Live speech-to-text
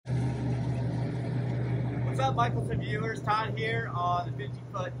What's up, Mikelson viewers? Todd here on the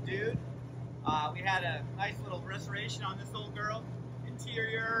 50-foot Dude. We had a nice little restoration on this old girl,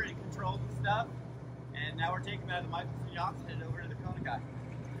 interior and controls and stuff, and now we're taking that out of the Mikelson Yachts and headed over to the Kona guy.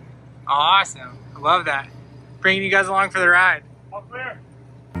 Awesome, I love that. Bringing you guys along for the ride. Up there.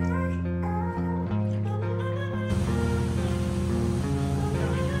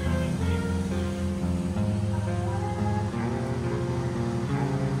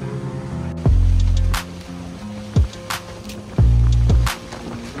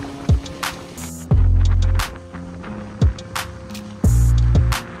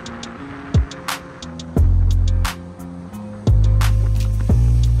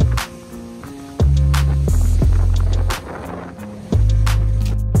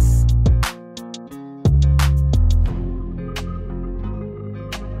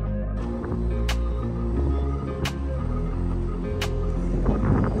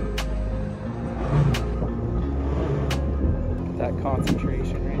 That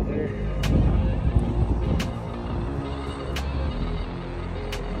concentration right there.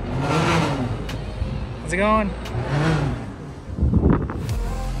 How's it going?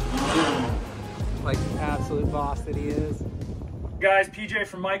 Like the absolute boss that he is. Guys, PJ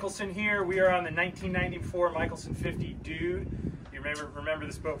from Mikelson here. We are on the 1994 Mikelson 50 Dude. You remember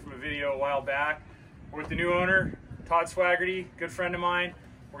this boat from a video a while back. We're with the new owner, Todd Swaggerty, good friend of mine.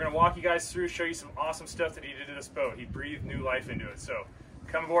 We're gonna walk you guys through, show you some awesome stuff that he did to this boat. He breathed new life into it. So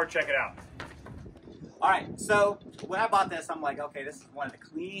come aboard, check it out. All right, so when I bought this, I'm like, okay, this is one of the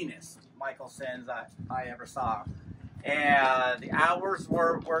cleanest Mikelsons I ever saw. And the hours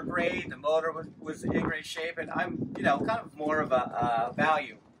were great, the motor was in great shape, and I'm, you know, kind of more of a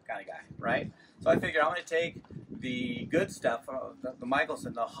value kind of guy, right? So I figured I'm gonna take the good stuff, the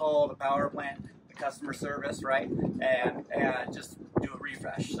Mikelson, the hull, the power plant, the customer service, right? And just do a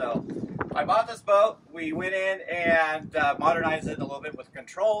refresh. So I bought this boat, we went in and modernized it a little bit with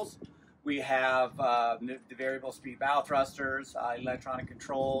controls. We have the variable speed bow thrusters, electronic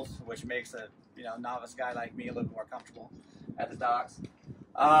controls, which makes a novice guy like me a little more comfortable at the docks.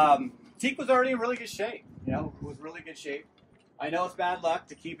 Teak was already in really good shape. You know, it was really good shape. I know it's bad luck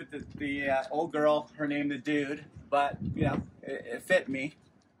to keep it the old girl, her name the Dude, but you know it fit me,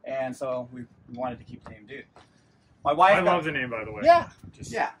 and so we wanted to keep the name Dude. My wife. I love the name, by the way. Yeah.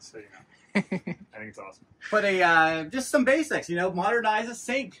 Just yeah. So you know. I think it's awesome. But just some basics, you know, modernize a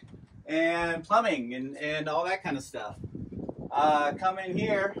sink and plumbing and all that kind of stuff. Come in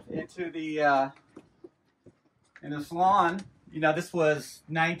here into the in the salon. You know, this was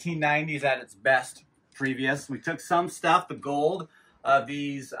 1990s at its best. Previous, we took some stuff, the gold of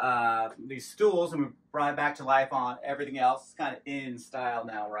these stools, and we brought it back to life on everything else. It's kind of in style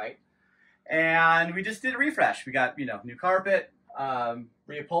now, right? And we just did a refresh. We got, you know, new carpet,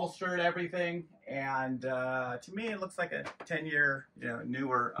 reupholstered everything, and to me it looks like a 10-year, you know,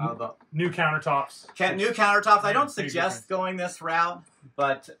 newer. New countertops. New countertops. I don't suggest going this route,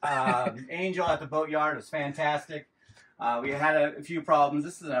 but Angel at the boatyard was fantastic. We had a few problems.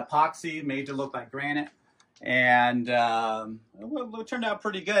 This is an epoxy made to look like granite, and it turned out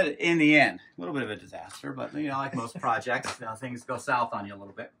pretty good in the end. A little bit of a disaster, but you know, like most projects, you know, things go south on you a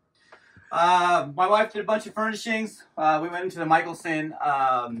little bit. My wife did a bunch of furnishings. We went into the Mikelson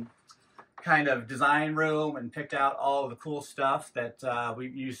kind of design room and picked out all of the cool stuff that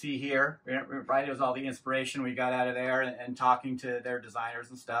you see here. Right, it was all the inspiration we got out of there and talking to their designers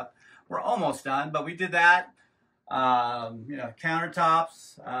and stuff. We're almost done, but we did that. You know,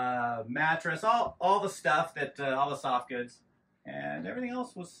 countertops, mattress, all the stuff that all the soft goods, and everything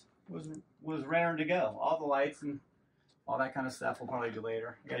else was raring to go. All the lights and all that kind of stuff we'll probably do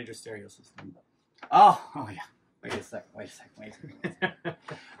later. I gotta do a stereo system. Oh yeah. Wait a second.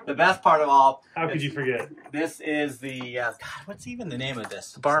 The best part of all. How could you forget? This is the God. What's even the name of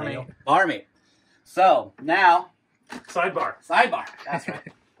this? Barmaid. Barmaid. So now. Sidebar. That's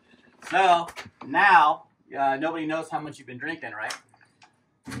right. So now. Nobody knows how much you've been drinking, right?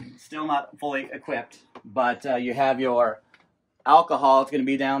 Still not fully equipped, but you have your alcohol. It's going to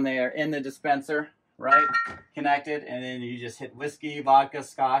be down there in the dispenser, right? Connected, and then you just hit whiskey, vodka,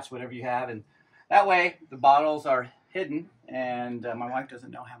 scotch, whatever you have, and that way the bottles are hidden, and my wife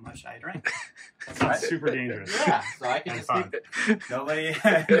doesn't know how much I drink. That's right? Super dangerous. Yeah, so I can just keep it. Nobody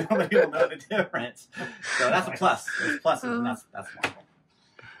will know the difference. So that's a plus. There's pluses, and that's wonderful.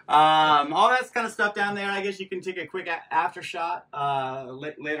 All that kind of stuff down there. I guess you can take a quick after shot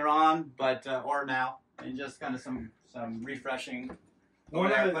later on, but or now, and just kind of some refreshing.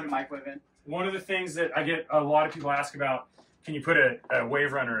 Put a microwave in. One of the things that I get a lot of people ask about: can you put a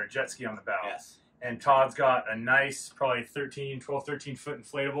wave runner or a jet ski on the bow? Yes. And Todd's got a nice, probably 12, 13 foot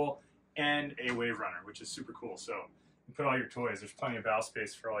inflatable. and a wave runner, which is super cool. So you put all your toys. There's plenty of bow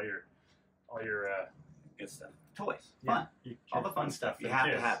space for all your good stuff. Toys, fun, all the fun stuff. You have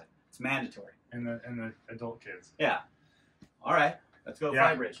to have it. It's mandatory. And the adult kids. Yeah. All right, let's go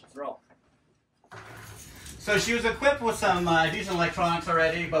fly bridge. Let's roll. So she was equipped with some decent electronics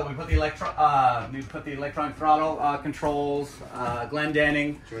already, but we put the electronic throttle controls,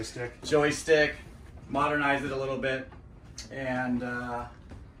 Glendenning, joystick, modernized it a little bit, and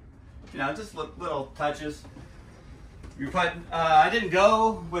you know, just little touches. We put. I didn't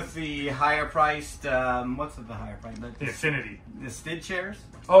go with the higher priced. What's the higher price? The Infinity. The Stid chairs.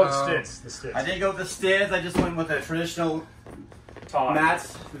 Oh, the Stids. I didn't go with the Stids. I just went with a traditional Todd.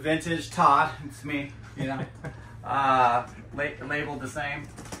 Matt's vintage Todd. It's me. You know, labeled the same,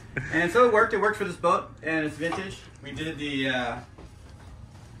 and so it worked. It worked for this boat, and it's vintage. We did the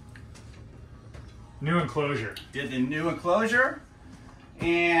new enclosure.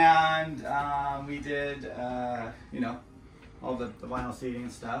 And we did you know, all the vinyl seating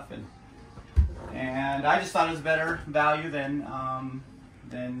and stuff, and I just thought it was better value than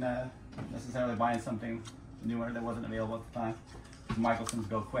necessarily buying something newer that wasn't available at the time. Michelson's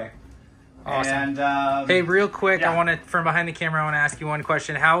go quick. Awesome. And, hey, real quick, I want to, from behind the camera, I want to ask you one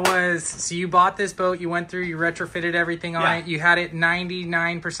question. So you bought this boat, you went through, you retrofitted everything on it, you had it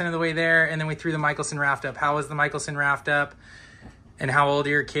 99% of the way there, and then we threw the Mikelson raft up. How was the Mikelson raft up? And how old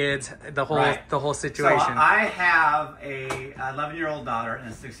are your kids? The whole situation. So I have a 11-year-old daughter and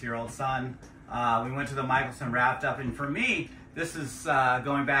a 6-year-old son. We went to the Mikelson raft up, and for me, this is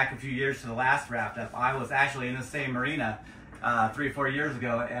going back a few years to the last raft up. I was actually in the same marina 3 or 4 years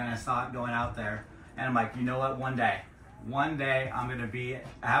ago, and I saw it going out there, and I'm like, you know what? One day I'm gonna be.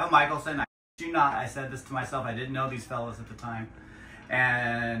 I have a Mikelson. I kid you not. I said this to myself. I didn't know these fellas at the time,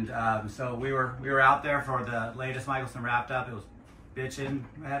 and so we were out there for the latest Mikelson raft up. It was bitching.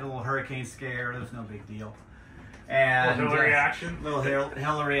 I had a little hurricane scare. It was no big deal. And little Hillary action. Little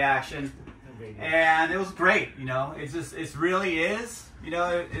Hillary action. And it was great. You know, it really is. You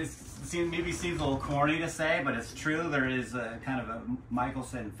know, maybe seems a little corny to say, but it's true. There is a kind of a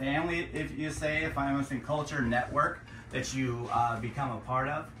Mikelson family, if I'm missing culture network that you become a part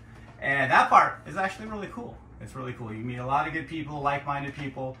of, and that part is actually really cool. It's really cool. You meet a lot of good people, like-minded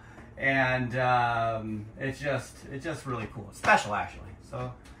people, and it's just really cool. It's special, actually.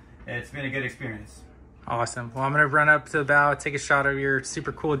 So it's been a good experience. Awesome. Well, I'm going to run up to the bow, take a shot of your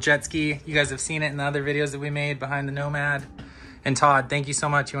super cool jet ski. You guys have seen it in the other videos that we made behind the Nomad. And Todd, thank you so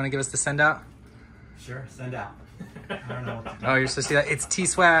much. You want to give us the send out? Sure, send out. I don't know what to do. Oh, you're supposed to do that. It's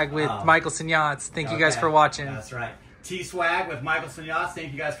T-Swag with Mikelson Yachts. Thank you guys for watching. That's right. T-Swag with Mikelson Yachts.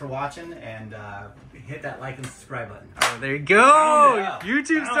 Thank you guys for watching, and hit that like and subscribe button. Oh, there you go.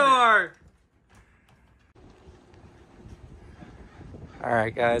 YouTube star. All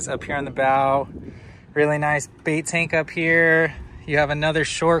right, guys, up here on the bow. Really nice bait tank up here. You have another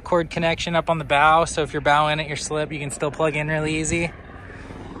short cord connection up on the bow, so if you're bowing at your slip, you can still plug in really easy.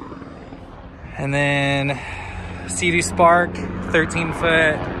 And then Sea-Doo Spark,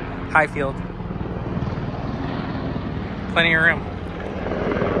 13-foot high field. Plenty of room.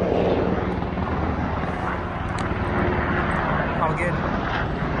 All good.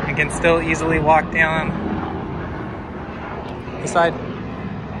 You can still easily walk down the side.